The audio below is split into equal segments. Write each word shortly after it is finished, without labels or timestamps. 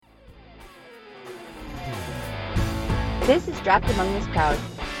This is Dropped Among This Crowd,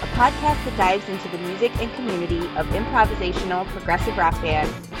 a podcast that dives into the music and community of improvisational progressive rock band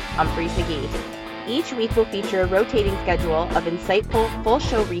Umphrey's McGee. Each week will feature a rotating schedule of insightful full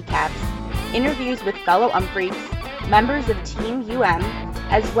show recaps, interviews with fellow Umphreys, members of Team UM,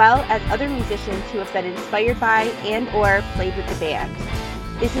 as well as other musicians who have been inspired by and or played with the band.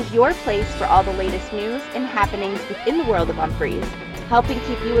 This is your place for all the latest news and happenings within the world of Umphrey's, helping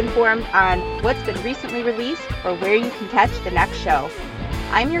keep you informed on what's been recently released or where you can catch the next show.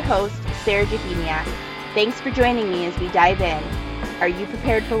 I'm your host, Sarah Jahemiak. Thanks for joining me as we dive in. Are you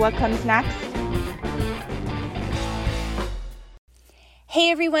prepared for what comes next? Hey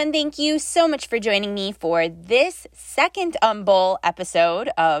everyone, thank you so much for joining me for this second Bowl episode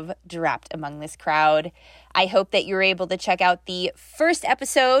of Dropped Among This Crowd. I hope that you were able to check out the first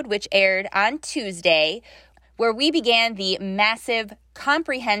episode, which aired on Tuesday, where we began the massive,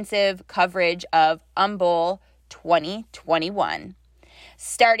 comprehensive coverage of Bowl 2021.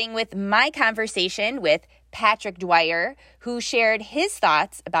 Starting with my conversation with Patrick Dwyer, who shared his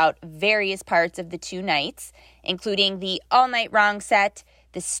thoughts about various parts of the two nights, including the All Night Wrong set,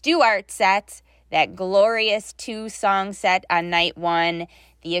 the Stuart set, that glorious 2-song set on night one,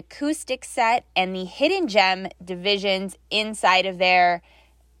 the acoustic set, and the hidden gem divisions inside of there,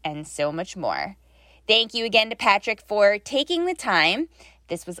 and so much more. Thank you again to Patrick for taking the time.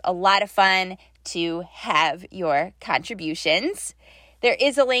 This was a lot of fun to have your contributions. There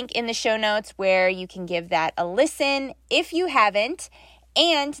is a link in the show notes where you can give that a listen if you haven't.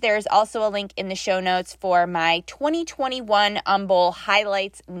 And there's also a link in the show notes for my 2021 Bowl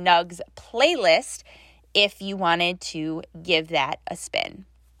Highlights Nugs playlist if you wanted to give that a spin.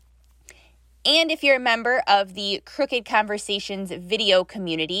 And if you're a member of the Crooked Conversations video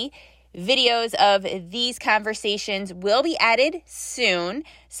community, videos of these conversations will be added soon,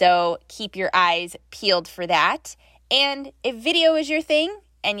 so keep your eyes peeled for that. And if video is your thing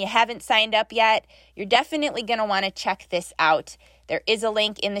and you haven't signed up yet, you're definitely going to want to check this out. There is a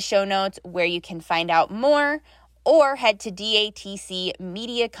link in the show notes where you can find out more, or head to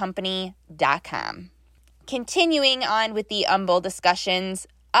datcmediacompany.com. Continuing on with the Bowl discussions,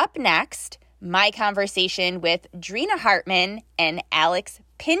 up next, my conversation with Drina Hartman and Alex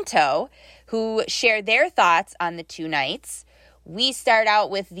Pinto, who share their thoughts on the two nights. We start out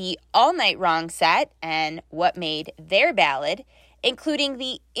with the All Night Wrong set and what made their ballad, including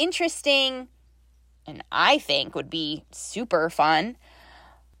the interesting, and I think would be super fun,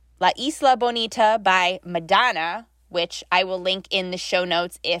 La Isla Bonita by Madonna, which I will link in the show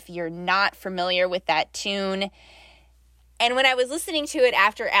notes if you're not familiar with that tune. And when I was listening to it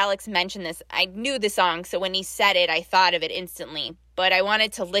after Alex mentioned this, I knew the song, so when he said it, I thought of it instantly. But I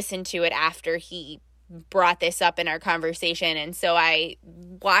wanted to listen to it after he brought this up in our conversation, and so I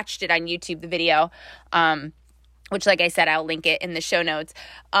watched it on YouTube, the video, which, like I said, I'll link it in the show notes.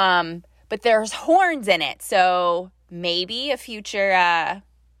 But there's horns in it, so maybe a future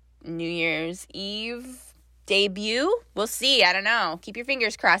New Year's Eve debut. We'll see. I don't know. Keep your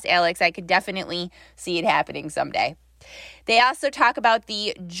fingers crossed, Alex. I could definitely see it happening someday. They also talk about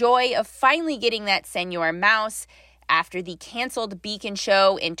the joy of finally getting that Senor Mouse after the canceled Beacon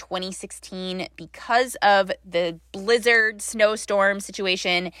show in 2016 because of the blizzard snowstorm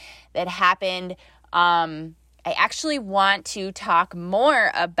situation that happened. I actually want to talk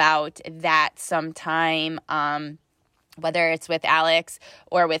more about that sometime, whether it's with Alex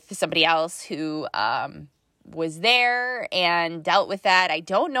or with somebody else who was there and dealt with that. I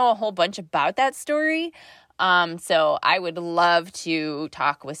don't know a whole bunch about that story, so I would love to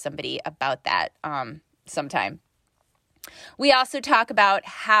talk with somebody about that sometime. We also talk about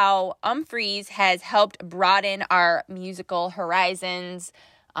how Umphrey's has helped broaden our musical horizons.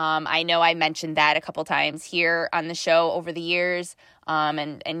 I know I mentioned that a couple times here on the show over the years.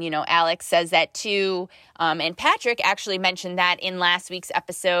 And you know, Alex says that too. And Patrick actually mentioned that in last week's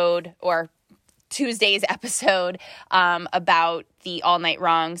episode, or Tuesday's episode, about the All Night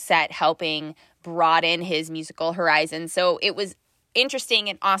Wrong set helping broaden his musical horizon. So it was interesting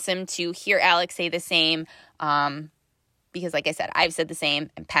and awesome to hear Alex say the same, because like I said, I've said the same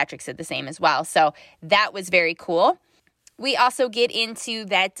and Patrick said the same as well. So that was very cool. We also get into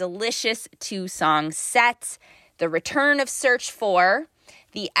that delicious 2-song set, the return of Search For,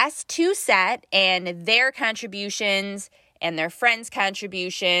 the S2 set and their contributions and their friends'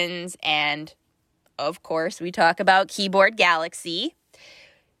 contributions, and of course, we talk about Keyboard Galaxy.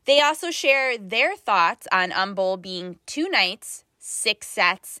 They also share their thoughts on Bowl being 2 nights, 6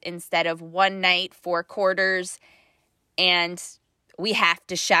 sets instead of 1 night, 4 quarters. And we have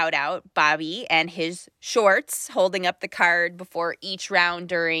to shout out Bobby and his shorts holding up the card before each round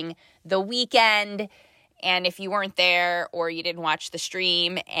during the weekend. And if you weren't there or you didn't watch the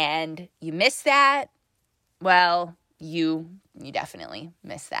stream and you missed that, well, you definitely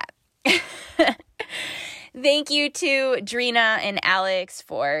missed that. Thank you to Drina and Alex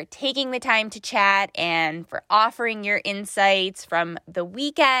for taking the time to chat and for offering your insights from the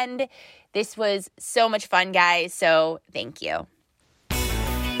weekend. This was so much fun, guys, so thank you.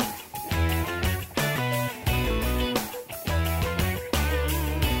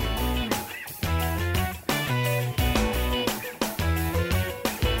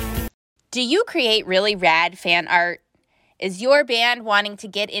 Do you create really rad fan art? Is your band wanting to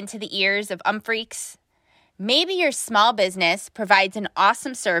get into the ears of Umphreaks? Maybe your small business provides an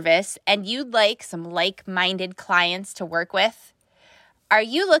awesome service and you'd like some like-minded clients to work with. Are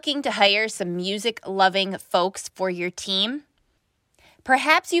you looking to hire some music-loving folks for your team?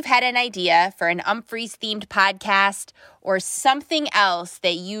 Perhaps you've had an idea for an Umphreys-themed podcast or something else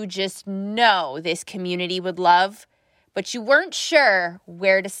that you just know this community would love, but you weren't sure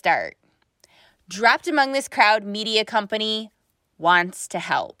where to start. Dropped Among This Crowd Media Company wants to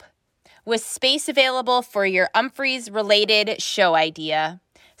help. With space available for your Umphreys-related show idea,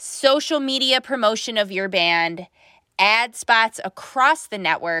 social media promotion of your band, ad spots across the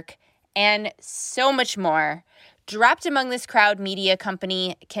network, and so much more, Dropped Among This Crowd Media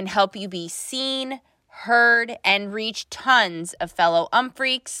Company can help you be seen, heard, and reach tons of fellow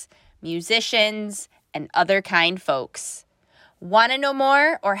Umphreaks, musicians, and other kind folks. Want to know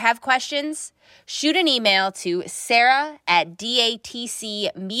more or have questions? Shoot an email to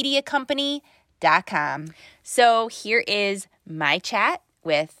sarah@datcmediacompany.com. So here is my chat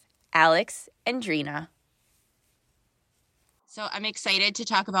with Alex and Drina. So I'm excited to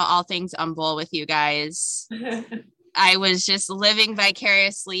talk about all things Umble with you guys. I was just living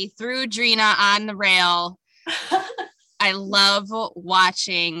vicariously through Drina on the rail. I love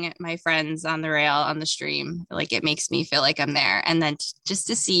watching my friends on the rail on the stream. Like, it makes me feel like I'm there. And then just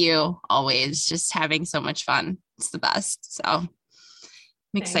to see you always just having so much fun. It's the best. So I'm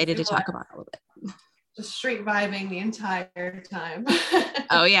excited to talk about it a little bit. Just straight vibing the entire time.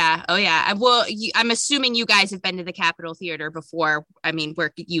 Oh yeah. Well, I'm assuming you guys have been to the Capitol Theater before. I mean,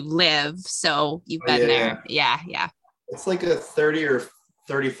 where you live. So you've been there. Yeah. It's like a 30 or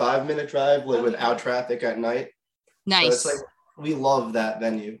 35-minute drive, like without traffic at night. Nice. So it's like, we love that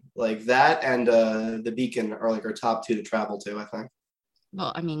venue. Like that and the Beacon are like our top two to travel to, I think.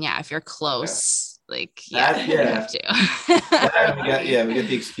 Well, I mean, yeah, if you're close, like, you have to. we get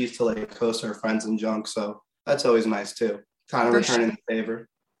the excuse to like host our friends and junk. So that's always nice too. Kind of returning the favor.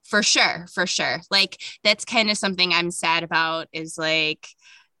 For sure. Like, that's kind of something I'm sad about is like,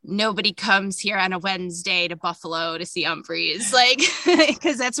 nobody comes here on a Wednesday to Buffalo to see Umphreys, like,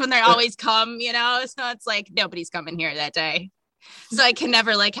 because that's when they always come, so it's like nobody's coming here that day, so I can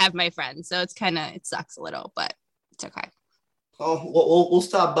never like have my friends, so it's kind of, it sucks a little, but it's okay. Oh, we'll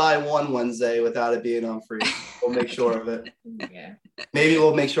stop by one Wednesday without it being Umphreys. We'll make sure of it. Yeah, maybe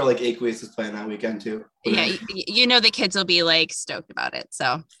we'll make sure like Aqueous is playing that weekend too. Yeah, the kids will be like stoked about it,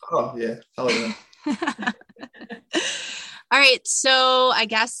 so. Oh yeah, hell yeah. All right, so I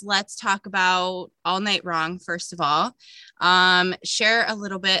guess let's talk about All Night Wrong, first of all. Share a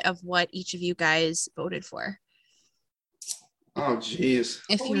little bit of what each of you guys voted for. Oh, geez.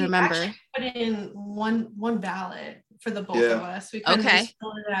 If you remember. We put in one ballot for the both of us. We couldn't just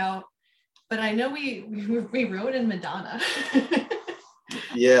fill it out. But I know we wrote in Madonna.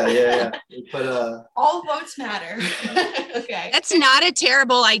 Yeah. We put all votes matter. Okay. That's not a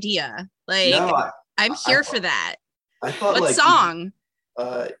terrible idea. Like, no, I'm here for that. I thought what song?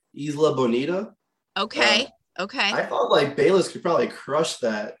 Isla Bonita. Okay. I thought like Bayless could probably crush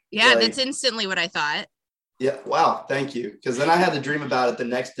that. Yeah, that's instantly what I thought. Yeah. Wow. Thank you. Because then I had to dream about it the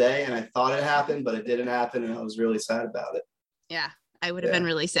next day, and I thought it happened, but it didn't happen, and I was really sad about it. Yeah, I would have been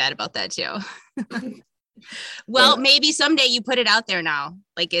really sad about that too. Well, maybe someday you put it out there now.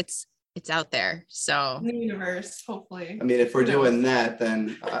 Like it's out there. So in the universe, hopefully. I mean, if we're doing that,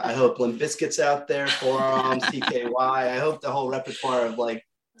 then I hope Limp Bizkit's out there, Forearms, CKY. I hope the whole repertoire of like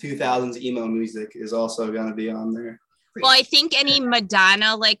 2000s emo music is also going to be on there. Well, I think any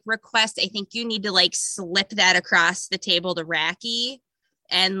Madonna like request, I think you need to like slip that across the table to Racky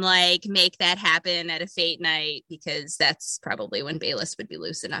and like make that happen at a Fate night, because that's probably when Bayless would be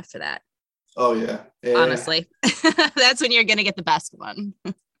loose enough for that. Oh yeah. Honestly, that's when you're going to get the best one.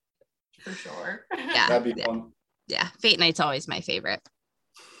 For sure. Yeah. That'd be fun. Yeah. Fate night's always my favorite.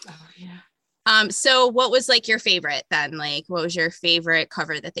 Oh yeah. So what was like your favorite then? Like, what was your favorite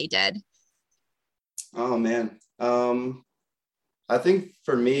cover that they did? Oh man. I think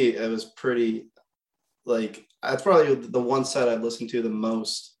for me, it was pretty like, that's probably the one set I've listened to the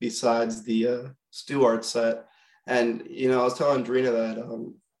most besides the Stewart set. And, I was telling Drina that,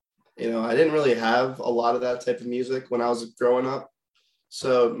 I didn't really have a lot of that type of music when I was growing up.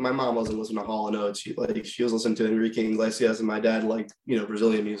 So my mom wasn't listening to Hall & Oates. She was listening to Enrique Iglesias, and my dad liked,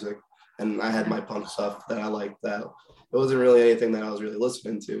 Brazilian music. And I had my punk stuff that I liked. That it wasn't really anything that I was really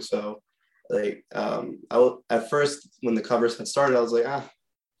listening to. So at first when the covers had started, I was like, I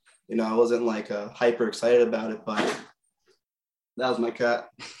wasn't like hyper excited about it, but that was my cat.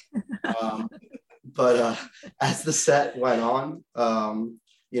 But as the set went on,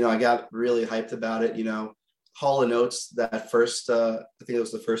 I got really hyped about it. Hall & Oates, that first, I think it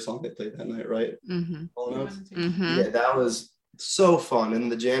was the first song they played that night, right? Mm-hmm. Hall & Oates? Mm-hmm. Yeah, that was so fun. And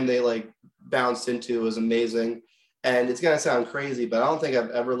the jam they bounced into was amazing. And it's going to sound crazy, but I don't think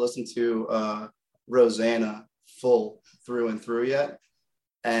I've ever listened to Rosanna full through and through yet.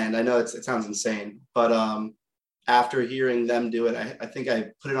 And I know it sounds insane, but after hearing them do it, I think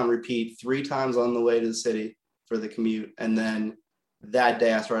I put it on repeat 3 times on the way to the city for the commute. And then that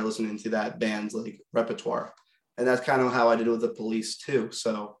day I started listening to that band's repertoire. And that's kind of how I did it with the Police too.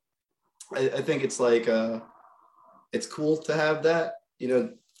 So I think it's it's cool to have that,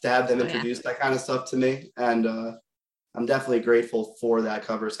 to have them introduce that kind of stuff to me. And I'm definitely grateful for that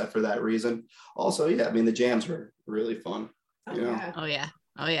cover set for that reason. Also, the jams were really fun. Oh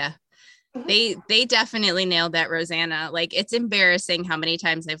yeah. They definitely nailed that Rosanna. It's embarrassing how many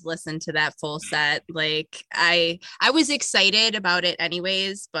times I've listened to that full set. I was excited about it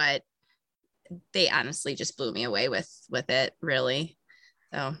anyways, but they honestly just blew me away with it, really.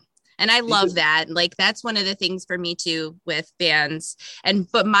 So, and I love that. That's one of the things for me too with bands.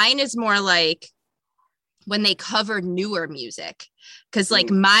 But mine is more when they cover newer music, because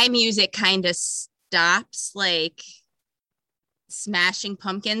my music kind of stops Smashing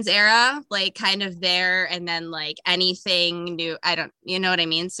Pumpkins era, kind of there, and then anything new, I don't, you know what I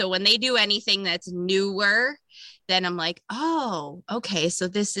mean? So when they do anything that's newer, then I'm like, oh, okay, so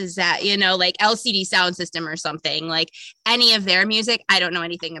this is that, LCD Sound System or something, any of their music I don't know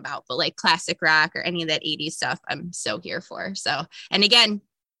anything about, but classic rock or any of that 80s stuff I'm so here for. So, and again,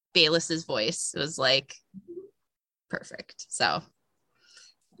 Bayless's voice was perfect. So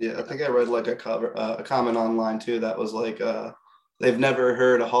yeah, I think I read a comment online too that was they've never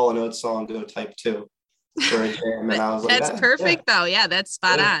heard a Hall & Oates song go type 2 for a jam. And I was that's perfect though. Yeah, that's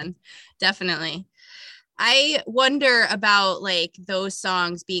spot on. Definitely. I wonder about those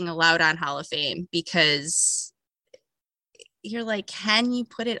songs being allowed on Hall of Fame, because you're can you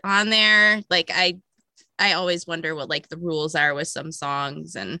put it on there? I always wonder what the rules are with some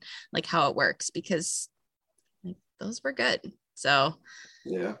songs and how it works, because those were good. So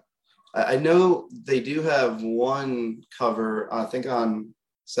yeah. I know they do have one cover, I think on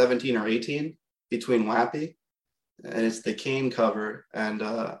 17 or 18, Between Wappy, and it's the Kane cover. And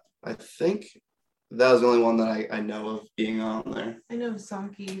I think that was the only one that I know of being on there. I know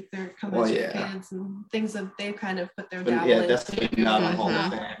Saki, they're coming to kids and things that they've kind of put their dabble into. Definitely not on Hall of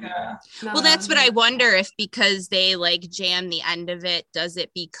Fame. Well, that's what I wonder, if because they jam the end of it, does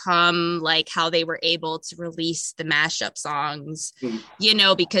it become how they were able to release the mashup songs,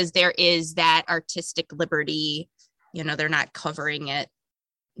 because there is that artistic liberty, they're not covering it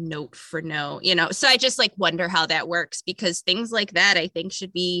note for note, so I just wonder how that works, because things like that I think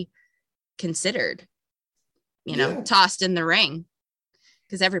should be considered, tossed in the ring,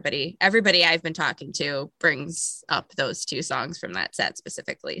 because everybody I've been talking to brings up those 2 songs from that set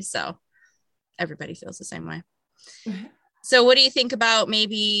specifically, so everybody feels the same way. So what do you think about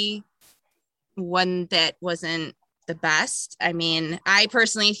maybe one that wasn't the best? I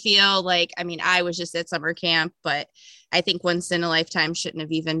personally feel I was just at summer camp, but I think Once in a Lifetime shouldn't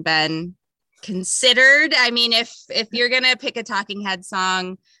have even been considered. If you're gonna pick a Talking Head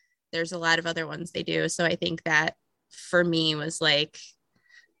song, there's a lot of other ones they do. So I think that for me was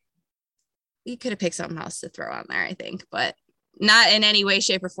you could have picked something else to throw on there, I think, but not in any way,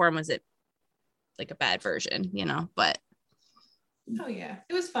 shape, or form was it a bad version, but. Oh yeah,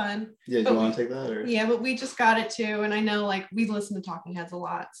 it was fun. Yeah, do you want to take that? Or? Yeah, but we just got it too. And I know we listen to Talking Heads a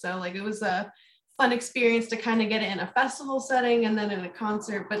lot. So it was a fun experience to kind of get it in a festival setting and then in a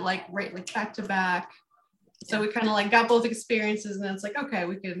concert, but right back to back. So we kind of got both experiences, and then it's okay,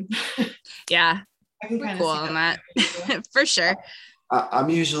 we can. Yeah, I can kind of cool on that for sure.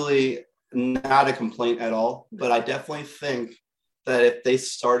 I'm usually not a complaint at all, but I definitely think that if they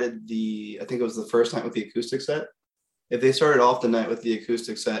started I think it was the first night with the acoustic set, if they started off the night with the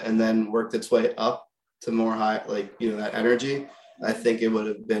acoustic set and then worked its way up to more high, that energy, I think it would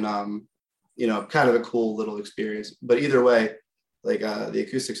have been, kind of a cool little experience. But either way, the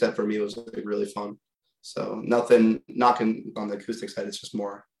acoustic set for me was really fun. So nothing knocking on the acoustic side. It's just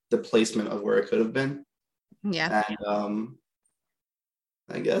more the placement of where it could have been. Yeah. And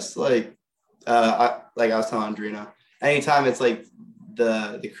I guess like I was telling Andrina, anytime it's like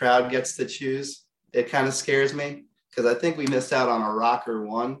the crowd gets to choose, it kind of scares me because I think we missed out on a rocker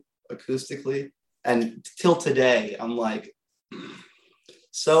one acoustically, and till today I'm like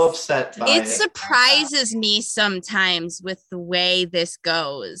so upset by It surprises me sometimes with the way this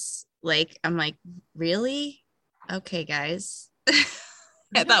goes. Like, I'm like, really? Okay, guys.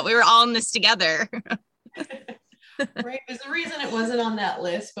 I thought we were all in this together. Right. There's a reason it wasn't on that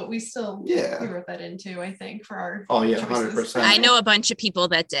list, but we still we wrote that in too, I think, for our 100%. I know a bunch of people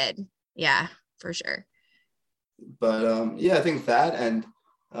that did. Yeah, for sure. But I think that, and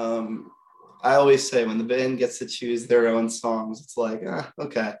I always say when the band gets to choose their own songs, it's like,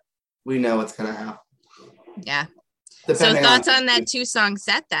 okay, we know what's gonna happen. Yeah. Depending so thoughts on that 2-song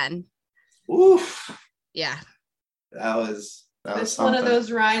set then? Oof. Yeah. That was one of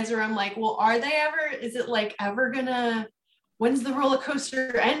those rides where I'm like, well, is it like ever gonna, when's the roller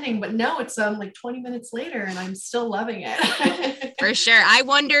coaster ending? But no, it's like 20 minutes later and I'm still loving it. For sure. I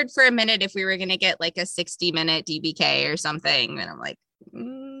wondered for a minute if we were gonna get like a 60-minute DBK or something. And I'm like,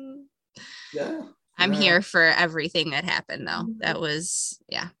 I'm here for everything that happened though. That was,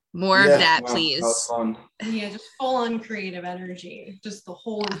 more of that, please. That was fun. Yeah, just full on creative energy, just the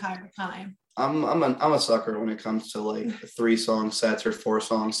whole entire time. I'm a sucker when it comes to like 3-song sets or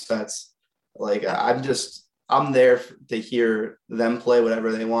 4-song sets. Like I'm there to hear them play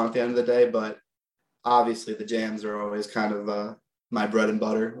whatever they want at the end of the day, but obviously the jams are always kind of my bread and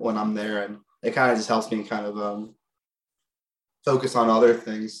butter when I'm there, and it kind of just helps me kind of focus on other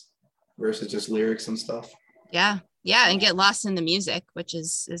things versus just lyrics and stuff. Yeah, and get lost in the music, which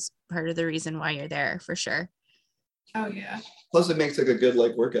is part of the reason why you're there, for sure. Oh yeah. Plus, it makes like a good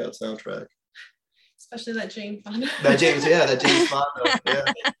like workout soundtrack. Especially that Jane Fonda. That James Fonda. Yeah.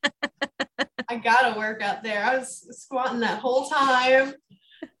 I gotta work out there. I was squatting that whole time.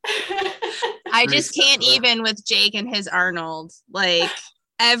 I just can't even with Jake and his Arnold. Like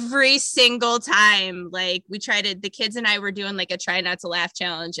every single time, like the kids and I were doing like a try not to laugh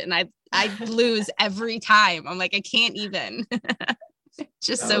challenge, and I lose every time. I'm like, I can't even.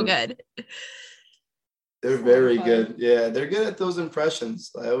 Just so good. They're very good. Yeah, they're good at those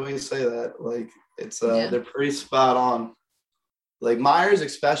impressions. I always say that. Like it's they're pretty spot on. Like Myers,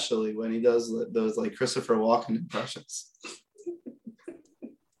 especially when he does those like Christopher Walken impressions.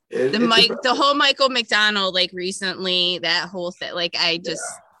 The whole Michael McDonald, like recently, that whole thing, like I just,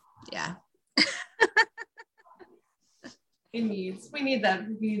 we need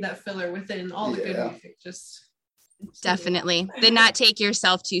that filler within all the good music. Just definitely the not take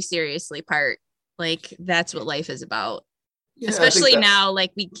yourself too seriously part. Like that's what life is about. Yeah, especially now,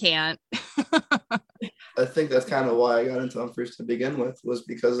 like we can't. I think that's kind of why I got into Umphreys to begin with, was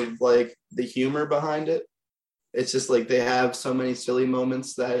because of like the humor behind it. It's just like they have so many silly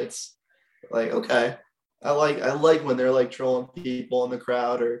moments that it's like, okay, I like when they're like trolling people in the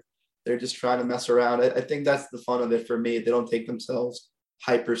crowd or they're just trying to mess around. I think that's the fun of it for me. They don't take themselves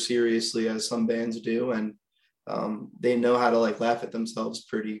hyper seriously as some bands do, and they know how to like laugh at themselves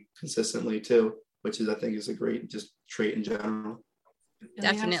pretty consistently too, which is I think is a great just trait in general. And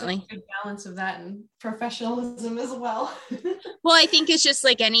definitely good balance of that and professionalism as well. Well, I think it's just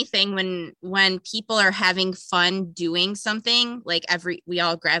like anything when people are having fun doing something, like we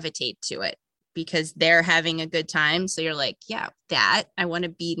all gravitate to it because they're having a good time. So you're like, yeah, that I want to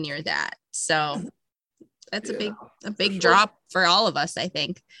be near that. So that's a big drop for all of us, I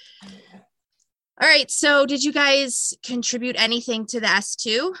think. All right. So did you guys contribute anything to the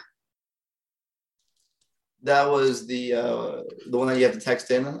S2? That was the one that you have to text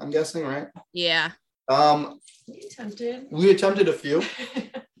in, I'm guessing, right? Yeah. We attempted a few.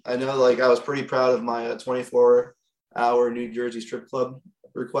 I know, like, I was pretty proud of my 24-hour New Jersey strip club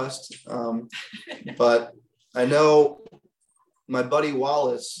request. But I know my buddy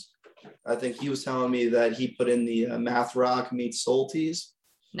Wallace, I think he was telling me that he put in the Math Rock meets Soul Tease.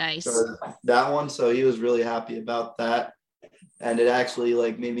 Nice. So that one. So he was really happy about that. And it actually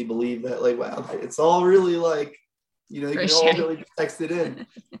like made me believe that like, wow, it's all really like, you can all really just text it in.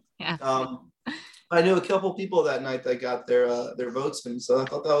 Yeah. I knew a couple people that night that got their votes in, so I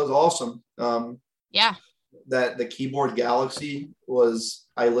thought that was awesome. Yeah. That the Keyboard Galaxy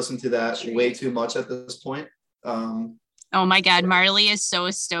I listened to that way too much at this point. Oh my God, Marley is so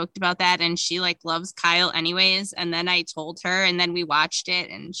stoked about that, and she like loves Kyle anyways. And then I told her, and then we watched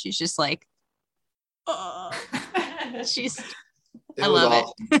it, and she's just like, oh. I love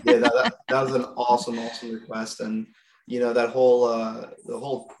awesome. It. Yeah, that was an awesome request, and that whole the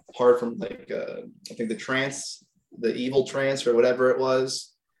whole part from like I think the evil trance or whatever it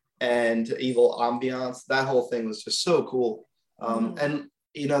was, and Evil Ambiance. That whole thing was just so cool. And,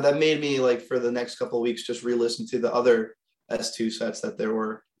 you know, that made me like for the next couple of weeks, just re-listen to the other S2 sets that there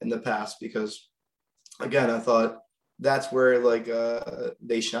were in the past, because again, I thought that's where like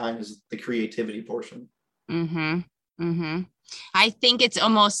they shine, is the creativity portion. I think it's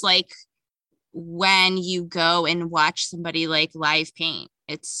almost like when you go and watch somebody like live paint,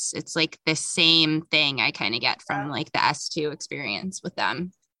 it's like the same thing I kind of get from like the S2 experience with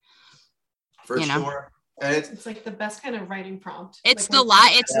them. For sure. And it's like the best kind of writing prompt. It's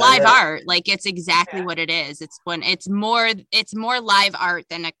like it's live art. Like it's exactly what it is. It's more live art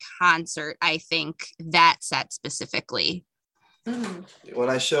than a concert, I think, that set specifically. When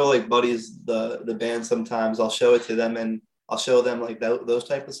I show like buddies the band, sometimes I'll show it to them and I'll show them like those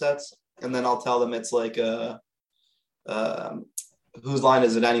type of sets, and then I'll tell them it's like Whose Line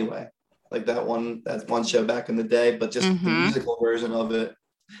Is It Anyway? Like that one show back in the day, but just the musical version of it.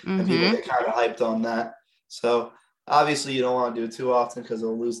 And people get kind of hyped on that. So obviously you don't want to do it too often because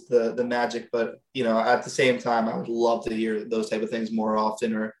it'll lose the magic. But, you know, at the same time, I would love to hear those type of things more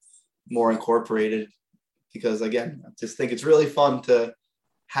often or more incorporated, because, again, I just think it's really fun to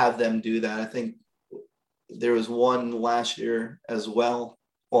have them do that. I think there was one last year as well.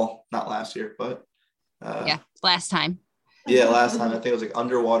 Well, not last year, but. Last time. Yeah, last time. I think it was like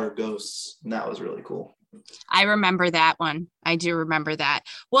Underwater Ghosts, and that was really cool. I remember that one. I do remember that.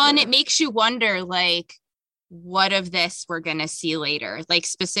 Well, and it makes you wonder, like, what of this we're going to see later, like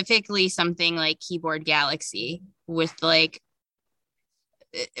specifically something like Keyboard Galaxy with like,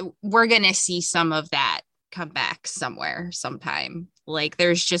 we're going to see some of that come back somewhere sometime. Like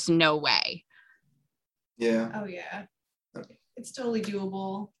there's just no way. Yeah. Oh yeah. It's totally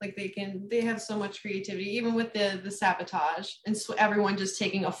doable. Like they have so much creativity, even with the Sabotage and everyone just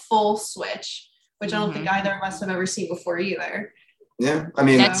taking a full switch, which I don't think either of us have ever seen before either. Yeah. I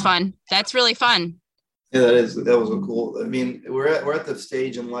mean, that's fun. That's really fun. Yeah, that was a cool. I mean, we're at the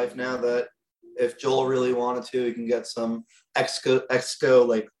stage in life now that if Joel really wanted to, he can get some exco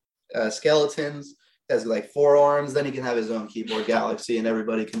like skeletons, has like 4 arms. Then he can have his own Keyboard Galaxy, and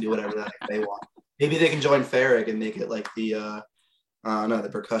everybody can do whatever the heck they want. Maybe they can join Farrig and make it like the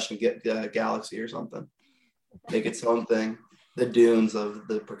percussion galaxy or something. Make its own thing. The dunes of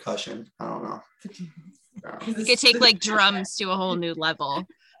the percussion. I don't know. You could take like drums to a whole new level.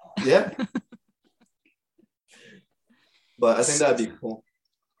 Yeah. But I think that'd be cool.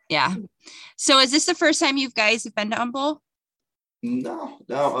 Yeah. So is this the first time you guys have been to Humble? No.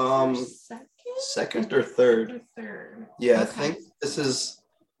 Second or third. Yeah, okay. I think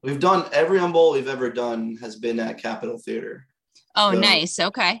we've done every Humble we've ever done has been at Capitol Theater. Oh, so, nice.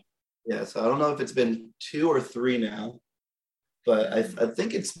 Okay. Yeah, so I don't know if it's been 2 or 3 now, but I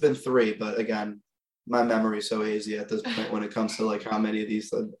think it's been 3. But again, my memory's so hazy at this point when it comes to like how many of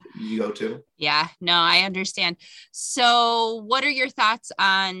these you go to. Yeah, no, I understand. So what are your thoughts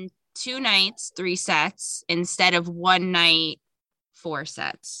on 2 nights, 3 sets instead of 1 night, 4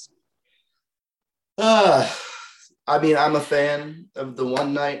 sets? I mean, I'm a fan of the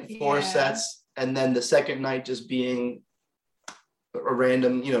 1 night, 4 sets, and then the second night just being a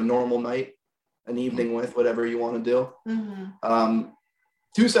random, normal night, an evening with whatever you want to do.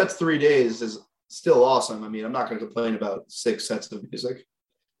 2 sets, 3 days is still awesome. I mean, I'm not going to complain about 6 sets of music,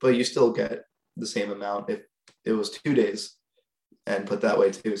 but you still get the same amount if it was 2 days and put that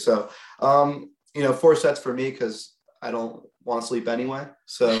way too. So, 4 sets for me, because I don't want to sleep anyway.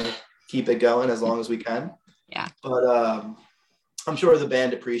 So keep it going as long as we can. Yeah. But I'm sure the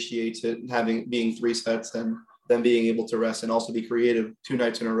band appreciates it being 3 sets and them being able to rest and also be creative 2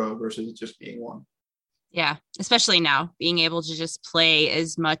 nights in a row versus just being 1. Yeah, especially now, being able to just play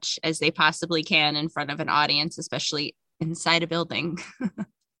as much as they possibly can in front of an audience, especially inside a building.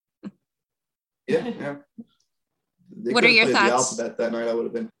 Yeah. What are your thoughts? The alphabet that night, I would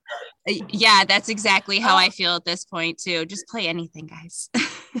have been. Yeah, that's exactly how I feel at this point too. Just play anything, guys.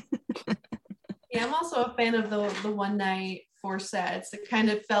 Yeah, I'm also a fan of the 1 night, 4 sets. It kind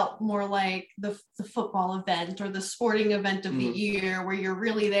of felt more like the football event or the sporting event of the year, where you're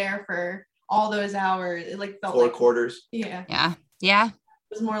really there for all those hours. It like felt 4 like quarters. Yeah. It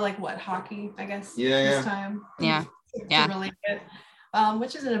was more like hockey, I guess. This time. Yeah. To relate it,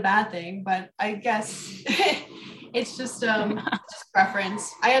 which isn't a bad thing, but I guess it's just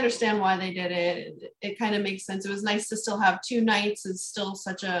preference. I understand why they did it. It kind of makes sense. It was nice to still have 2 nights. It's still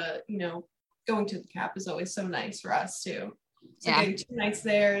such a, going to the Cap is always so nice for us too. So getting 2 nights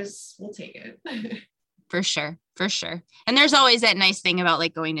there we'll take it. For sure. And there's always that nice thing about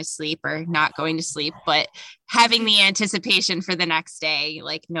like going to sleep or not going to sleep, but having the anticipation for the next day,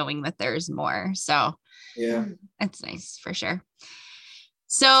 like knowing that there's more. So yeah, that's nice for sure.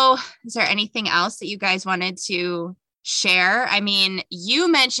 So is there anything else that you guys wanted to share? I mean, you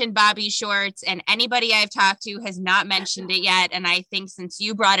mentioned Bobby shorts, and anybody I've talked to has not mentioned it yet. And I think since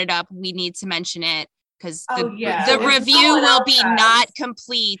you brought it up, we need to mention it because the review will be not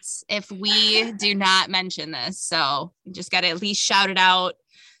complete if we do not mention this. So you just got to at least shout it out,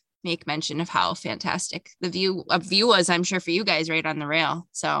 make mention of how fantastic the view was, I'm sure, for you guys right on the rail.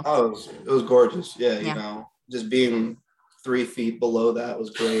 So it was gorgeous. Yeah, you know, just being 3 feet below that was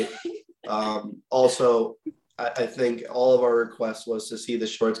great. Also, I think all of our requests was to see the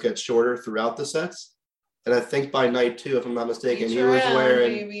shorts get shorter throughout the sets. And I think by night 2, if I'm not mistaken, he was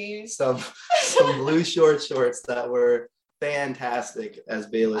wearing some blue shorts that were fantastic, as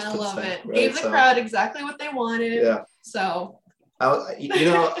Bayless I would love say, it. right? Gave the crowd exactly what they wanted. Yeah. So I'm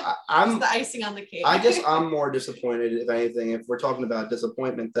it's the icing on the cake. I guess I'm more disappointed, if anything, if we're talking about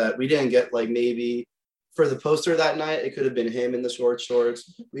disappointment, that we didn't get like maybe for the poster that night, it could have been him in the shorts.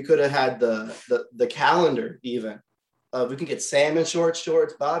 We could have had the calendar even. We can get Sam in shorts,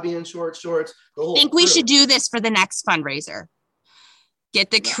 Bobby in shorts. The whole I think we should do this for the next fundraiser.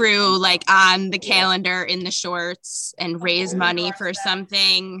 Get the crew like on the calendar in the shorts and raise money for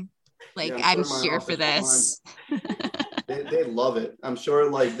something. Like, I'm here for this. They love it. I'm sure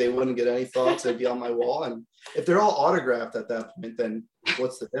like they wouldn't get any thoughts. They'd be on my wall. And if they're all autographed at that point, then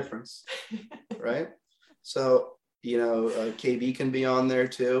what's the difference? Right? So, you know, KB can be on there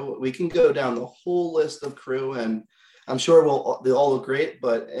too. We can go down the whole list of crew, and I'm sure they all look great,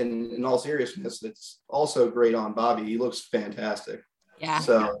 but in all seriousness, it's also great on Bobby. He looks fantastic. Yeah.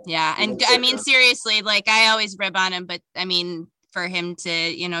 So yeah. And I mean, seriously, like I always rib on him, but I mean, for him to,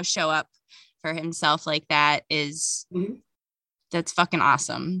 you know, show up for himself like that is that's fucking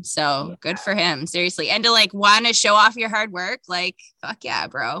awesome. So good for him. Seriously. And to like want to show off your hard work, like, fuck yeah,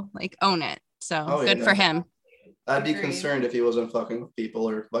 bro, like own it. So good for him. I'd be concerned if he wasn't fucking with people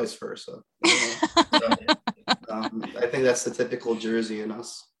or vice versa. I think that's the typical Jersey in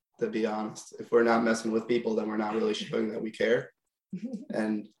us, to be honest. If we're not messing with people, then we're not really showing that we care.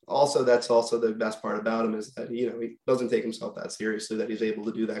 And also, that's also the best part about him is that, you know, he doesn't take himself that seriously, that he's able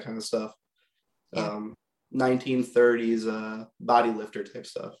to do that kind of stuff. 1930s body lifter type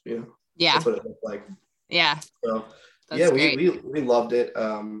stuff, you know. Yeah. That's what it looked like. Yeah. So that's we loved it.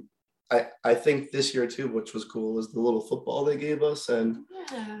 I think this year too, which was cool, is the little football they gave us, and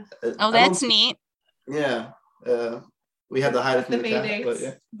that's neat. Yeah, we had to hide it from the cat,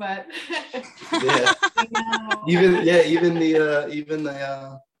 but yeah, even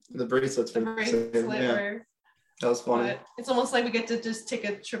the bracelets. That was funny. But it's almost like we get to just take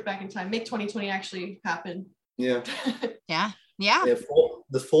a trip back in time, make 2020 actually happen. Yeah. Yeah.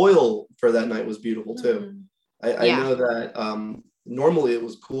 The foil for that night was beautiful too. I know that normally it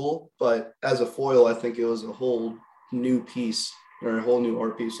was cool, but as a foil, I think it was a whole new piece or a whole new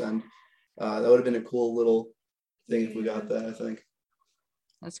art piece, and that would have been a cool little thing if we got that, I think.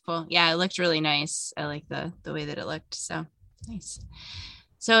 That's cool. Yeah, it looked really nice. I like the way that it looked. So nice.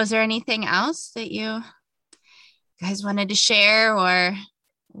 So is there anything else that you guys wanted to share or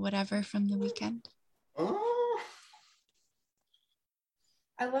whatever from the weekend?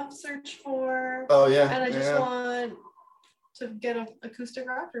 I love Search For. Oh yeah. And I just want to get an acoustic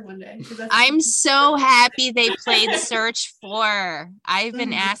rocker one day. I'm so happy they played Search For. I've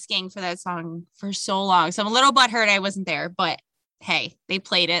been asking for that song for so long. So I'm a little butthurt I wasn't there, but hey, they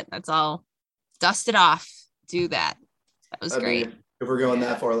played it. That's all. Dust it off. Do that. That was great. Mean, if we're going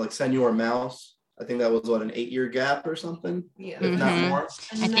that far, like Senor Mouse, I think that was an 8-year gap or something. Yeah. If not more.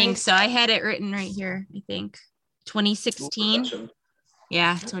 I think so. I had it written right here. I think 2016.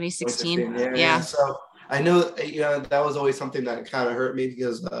 Yeah, 2016. Yeah. So I know, that was always something that kind of hurt me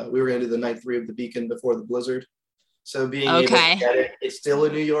because we were going to do the night 3 of the Beacon before the blizzard. So being able to get it still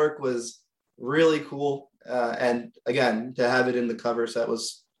in New York was really cool. And again, to have it in the cover set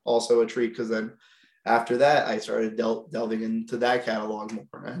was also a treat because then after that, I started delving into that catalog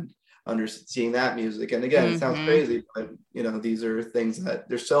more and seeing that music. And again, it sounds crazy, but these are things that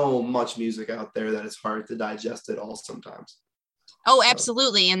there's so much music out there that it's hard to digest it all sometimes. Oh,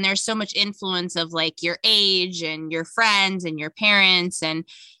 absolutely. And there's so much influence of like your age and your friends and your parents. And,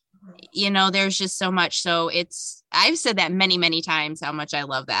 there's just so much. So I've said that many, many times, how much I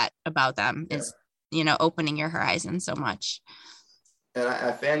love that about them is, opening your horizon so much. And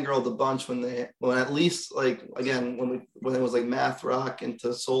I fangirled a bunch when at least like, again, when it was like math rock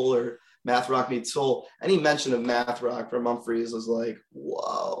into soul or math rock meets soul, any mention of math rock from Humphreys was like,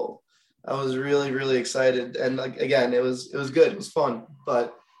 whoa. I was really, really excited. And like, again, it was good. It was fun.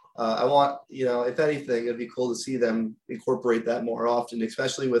 But I want, if anything, it'd be cool to see them incorporate that more often,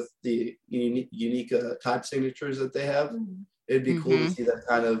 especially with the unique type signatures that they have. it'd be cool to see that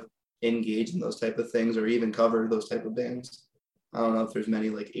kind of engage in those type of things, or even cover those type of bands. I don't know if there's many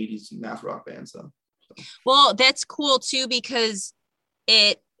like 80s math rock bands though. Well, that's cool too, because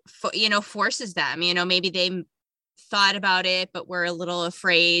it, forces them, maybe they thought about it, but were a little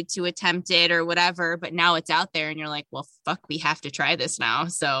afraid to attempt it or whatever. But now it's out there and you're like, well, fuck, we have to try this now.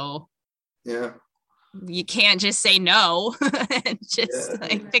 So yeah, you can't just say no and just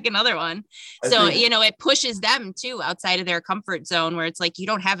pick another one. It pushes them too outside of their comfort zone, where it's like, you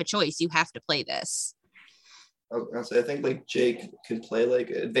don't have a choice. You have to play this. I think like Jake could play like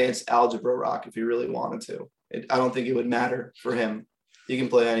advanced algebra rock if he really wanted to. I don't think it would matter for him. He can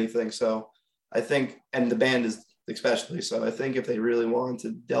play anything. So I think, and the band is especially, so I think if they really wanted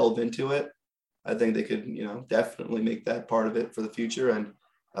to delve into it, I think they could, definitely make that part of it for the future. And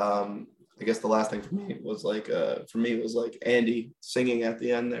I guess the last thing for me was like Andy singing at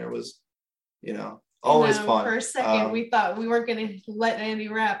the end there was, always fun. For a second, we thought we weren't going to let Andy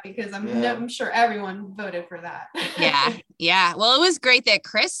rap, because I'm sure everyone voted for that. Yeah. Well, it was great that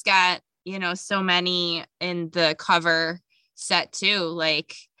Chris got, so many in the cover set too.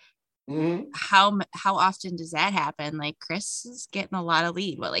 Like, how often does that happen? Like, Chris is getting a lot of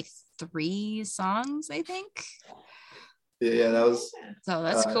lead. What, like 3 songs, I think? Yeah, that was. So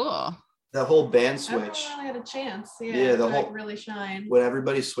that's cool. The whole band switch. I really had a chance. Yeah, the whole really shine. When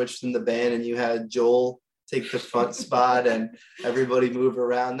everybody switched in the band and you had Joel take the front spot and everybody move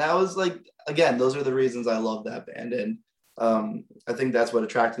around. That was like, again, those are the reasons I love that band. And I think that's what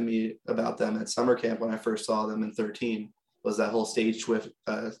attracted me about them at summer camp when I first saw them in 13, was that whole stage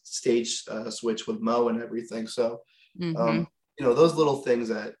switch with Mo and everything. So, those little things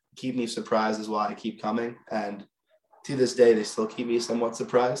that keep me surprised is why I keep coming. And to this day, they still keep me somewhat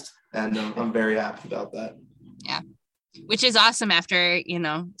surprised. And I'm very happy about that. Yeah. Which is awesome after,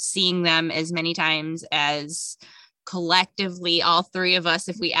 seeing them as many times as collectively, all 3 of us,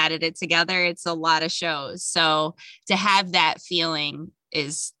 if we added it together, it's a lot of shows. So to have that feeling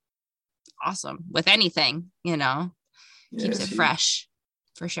is awesome with anything, keeps it fresh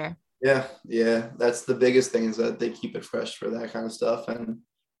for sure. Yeah. That's the biggest thing, is that they keep it fresh for that kind of stuff. And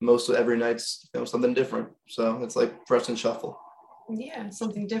most of every night's, something different. So it's like press and shuffle. Yeah,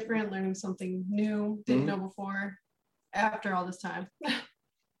 something different, learning something new, didn't know before, after all this time.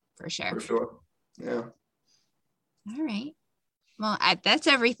 For sure. For sure. Yeah. All right. Well, that's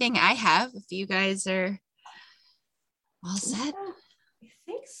everything I have. If you guys are all set. I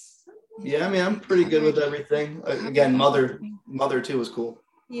think so. Yeah, I'm pretty good with everything. Again, Mother too was cool.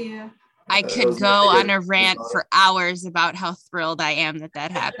 Yeah. I could go on a rant for hours about how thrilled I am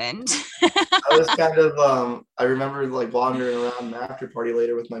that happened. I was kind of, I remember like wandering around an after party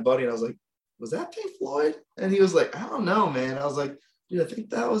later with my buddy, and I was like, was that Pink Floyd? And he was like, I don't know, man. I was like, dude, I think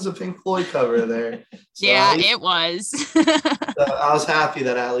that was a Pink Floyd cover there. So yeah, it was. So I was happy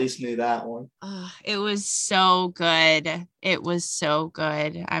that I at least knew that one. It was so good. It was so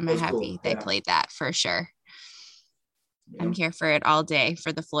good. I'm happy they played that for sure. Yeah. I'm here for it all day,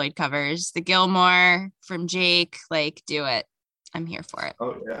 for the Floyd covers, the Gilmore from Jake, like, do it. I'm here for it.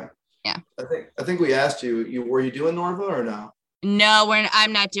 Oh yeah. Yeah. I think we asked you were you doing Norva or no? No,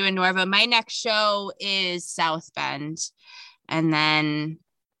 I'm not doing Norva. My next show is South Bend. And then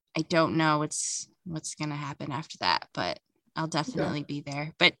I don't know what's going to happen after that, but I'll definitely be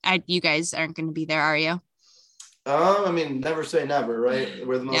there. But you guys aren't going to be there, are you? Never say never, right?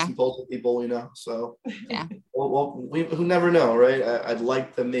 We're the most impulsive people, so yeah. Well, we who never know, right? I'd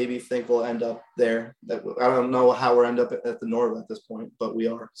like to maybe think we'll end up there. I don't know how we'll end up at the Norva at this point, but we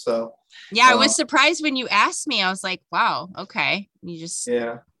are. So yeah, I was surprised when you asked me. I was like, wow, okay. We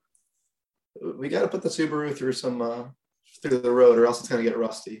got to put the Subaru through through the road, or else it's going to get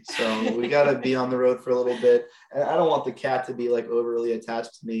rusty. So we got to be on the road for a little bit. And I don't want the cat to be like overly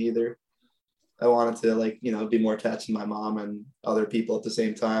attached to me either. I wanted to be more attached to my mom and other people at the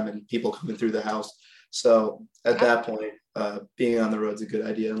same time, and people coming through the house. So at that point, being on the road's a good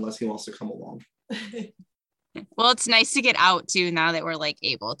idea, unless he wants to come along. Well, it's nice to get out too, now that we're like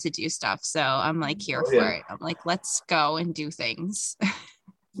able to do stuff. So I'm like here for it. I'm like, let's go and do things.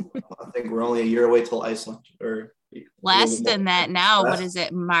 I think we're only a year away till Iceland, or less than that now. What is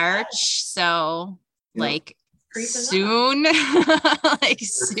it? March. So soon. Like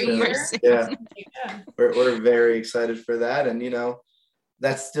super soon. Yeah. We're very excited for that. And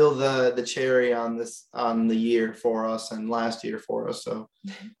that's still the cherry on the year for us, and last year for us. So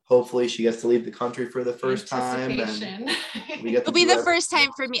hopefully she gets to leave the country for the first time, and it'll be the first time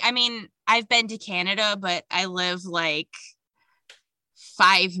for me. I've been to Canada, but I live like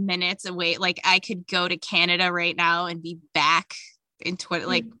 5 minutes away. Like I could go to Canada right now and be back in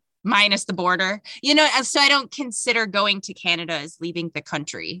minus the border, so I don't consider going to Canada as leaving the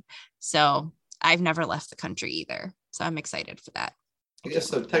country. So I've never left the country either. So I'm excited for that. I guess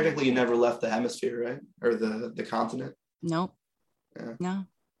so. Technically, you never left the hemisphere, right? Or the continent. Nope. Yeah. No.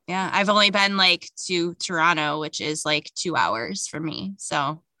 Yeah. I've only been like to Toronto, which is like 2 hours for me.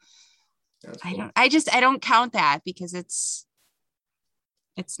 So cool. I don't count that because it's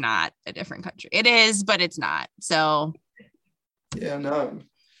not a different country. It is, but it's not. So yeah, no,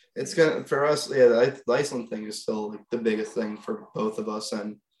 it's gonna, for us, yeah, the Iceland thing is still like the biggest thing for both of us,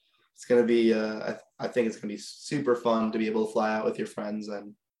 and it's gonna be I think it's gonna be super fun to be able to fly out with your friends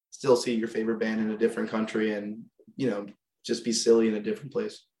and still see your favorite band in a different country, and just be silly in a different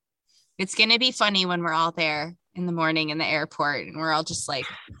place. It's gonna be funny when we're all there in the morning in the airport and we're all just like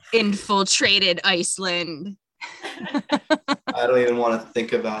infiltrated Iceland. I don't even want to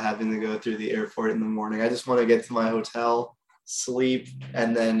think about having to go through the airport in the morning. I just want to get to my hotel, sleep,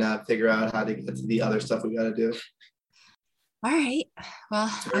 and then figure out how to get to the other stuff we got to do. All right.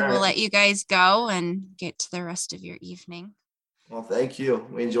 Well, I will let you guys go and get to the rest of your evening. Well, thank you.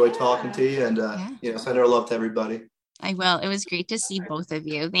 We enjoyed talking to you, and send our love to everybody. I will. It was great to see both of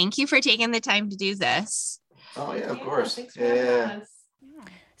you. Thank you for taking the time to do this. Oh yeah, of course. Thanks for having us.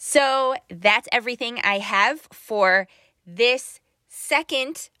 So that's everything I have for this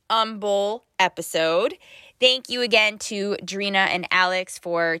second Bowl episode. Thank you again to Drina and Alex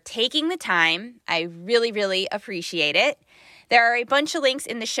for taking the time. I really, really appreciate it. There are a bunch of links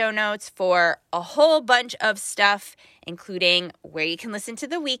in the show notes for a whole bunch of stuff, including where you can listen to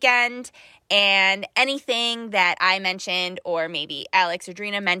The Weeknd and anything that I mentioned or maybe Alex or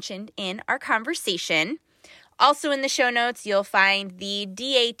Drina mentioned in our conversation. Also in the show notes, you'll find the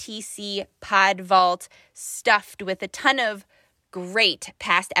DATC Pod Vault stuffed with a ton of great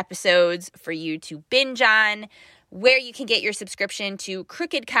past episodes for you to binge on, where you can get your subscription to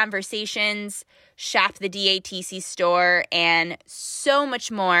Crooked Conversations, shop the DATC store, and so much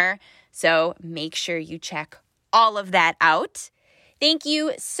more. So make sure you check all of that out. Thank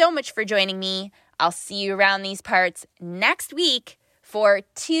you so much for joining me. I'll see you around these parts next week for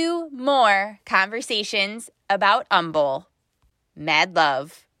 2 more conversations about Bowl. Mad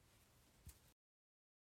love.